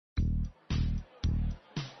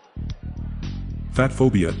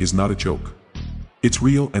Fatphobia is not a joke. It's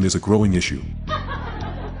real and is a growing issue.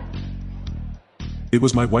 It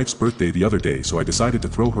was my wife's birthday the other day, so I decided to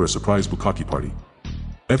throw her a surprise bukkake party.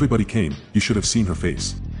 Everybody came, you should have seen her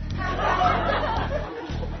face.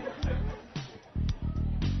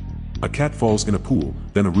 A cat falls in a pool,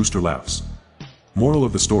 then a rooster laughs. Moral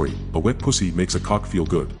of the story, a wet pussy makes a cock feel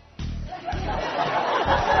good.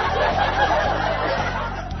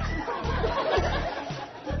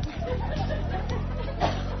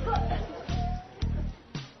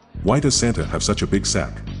 Why does Santa have such a big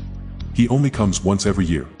sack? He only comes once every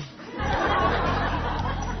year.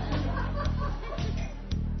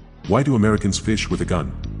 Why do Americans fish with a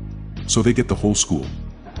gun? So they get the whole school.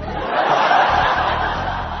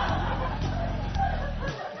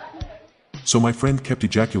 So my friend kept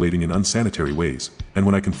ejaculating in unsanitary ways, and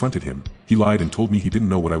when I confronted him, he lied and told me he didn't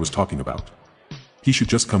know what I was talking about. He should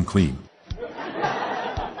just come clean.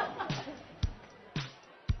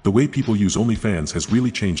 The way people use OnlyFans has really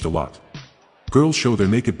changed a lot. Girls show their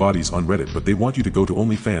naked bodies on Reddit, but they want you to go to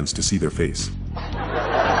OnlyFans to see their face.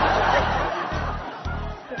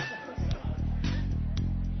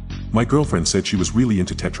 My girlfriend said she was really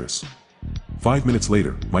into Tetris. 5 minutes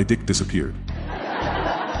later, my dick disappeared.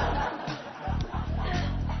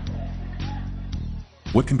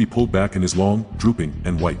 What can be pulled back and is long, drooping,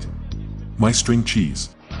 and white? My string cheese.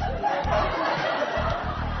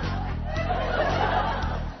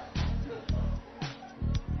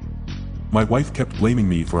 My wife kept blaming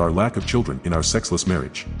me for our lack of children in our sexless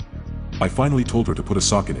marriage. I finally told her to put a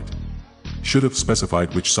sock in it. Should have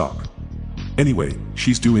specified which sock. Anyway,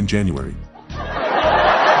 she's due in January.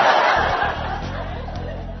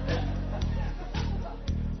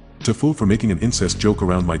 To fool for making an incest joke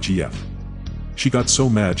around my GF. She got so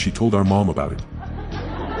mad she told our mom about it.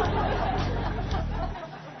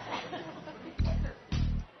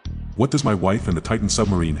 What does my wife and the Titan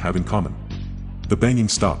submarine have in common? The banging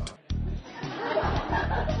stopped.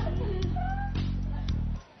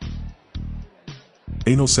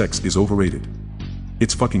 Anal sex is overrated.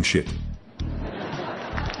 It's fucking shit.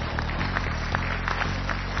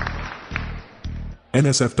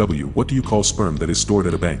 NSFW, what do you call sperm that is stored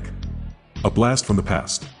at a bank? A blast from the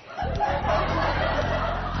past.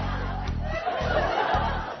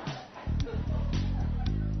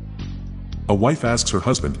 A wife asks her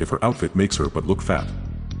husband if her outfit makes her but look fat.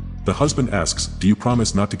 The husband asks, do you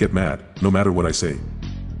promise not to get mad, no matter what I say?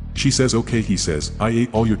 She says okay. He says, I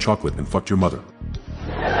ate all your chocolate and fucked your mother.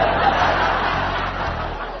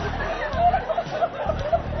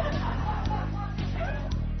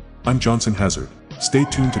 I'm Johnson Hazard. Stay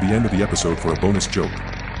tuned to the end of the episode for a bonus joke.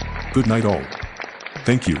 Good night all.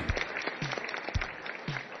 Thank you.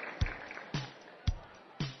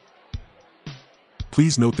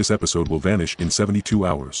 Please note this episode will vanish in 72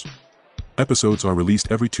 hours. Episodes are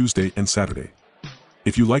released every Tuesday and Saturday.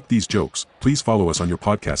 If you like these jokes, please follow us on your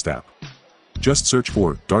podcast app. Just search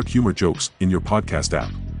for Dark Humor Jokes in your podcast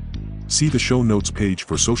app. See the show notes page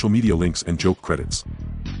for social media links and joke credits.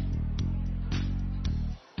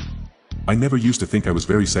 I never used to think I was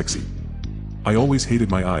very sexy. I always hated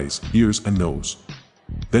my eyes, ears, and nose.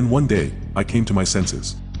 Then one day, I came to my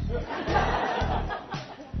senses.